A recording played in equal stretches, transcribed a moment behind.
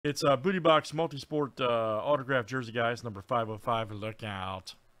It's a Booty Box Multisport autograph jersey, guys. Number 505. Look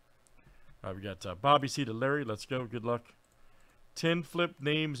out. All right, we got Bobby C to Larry. Let's go. Good luck. 10 flip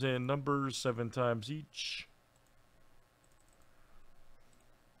names and numbers 7 times each.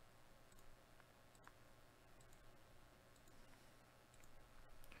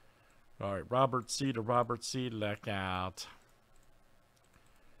 All right, Robert C to Robert C. Look out.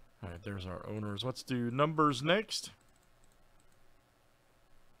 All right, there's our owners. Let's do numbers next.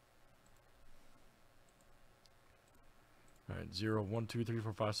 All right, 0, 1, 2, 3,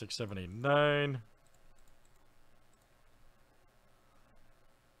 4, 5, 6, 7, 8, 9.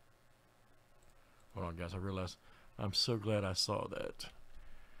 Hold on, guys. I realized I'm so glad I saw that.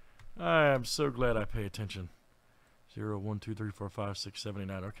 I am so glad I pay attention. 0, 1, 2, 3, 4, 5, 6, 7, 8,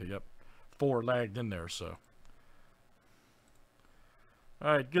 9. Okay, yep. 4 lagged in there, so.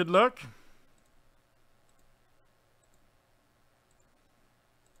 All right, good luck.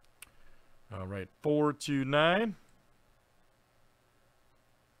 All right, 4 to 9.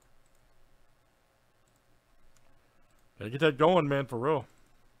 Gotta get that going, man, for real.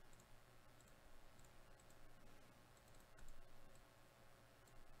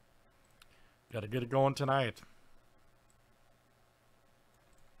 Gotta get it going tonight.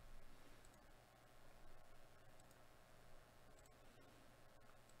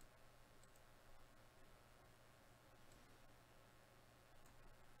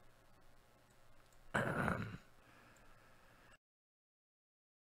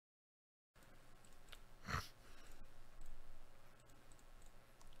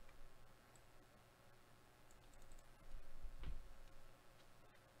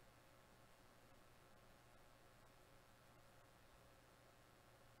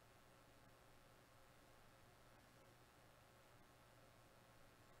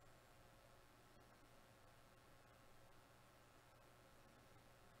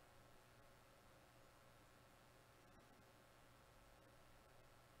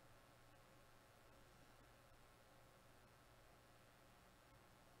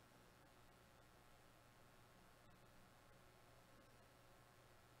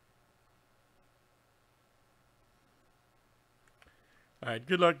 All right,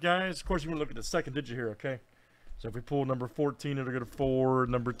 good luck, guys. Of course, you want to look at the second digit here, okay? So if we pull number 14, it'll go to 4.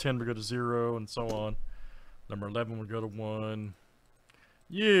 Number 10 will go to 0, and so on. Number 11 will go to 1.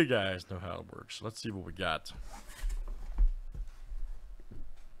 You guys know how it works. Let's see what we got.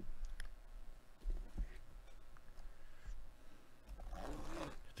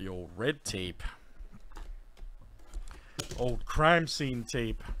 The old red tape. Old crime scene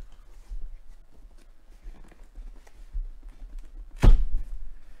tape.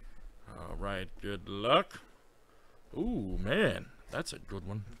 Right, good luck. Ooh, man, that's a good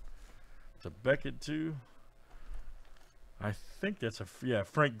one. The Beckett too. I think that's yeah,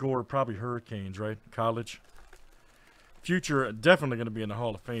 Frank Gore, probably Hurricanes, right? College. Future, definitely going to be in the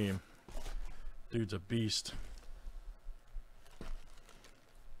Hall of Fame. Dude's a beast.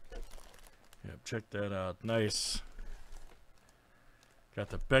 Yeah, check that out. Nice. Got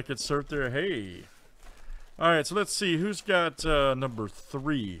the Beckett cert there. Hey. All right, so let's see who's got number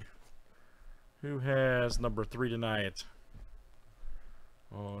 3. Who has number 3 tonight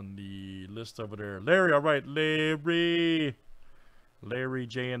on the list over there? Larry, all right, Larry. Larry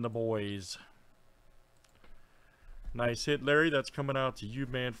J and the boys. Nice hit, Larry. That's coming out to you,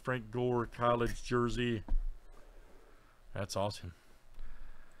 man. Frank Gore, college jersey. That's awesome.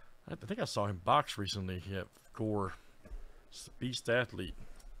 I think I saw him box recently. Yeah, Gore. Beast athlete.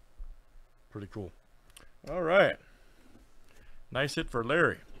 Pretty cool. All right. Nice hit for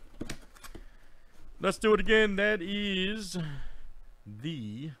Larry. Let's do it again. That is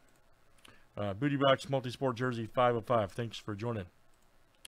the Booty Box Multisport Jersey 505. Thanks for joining.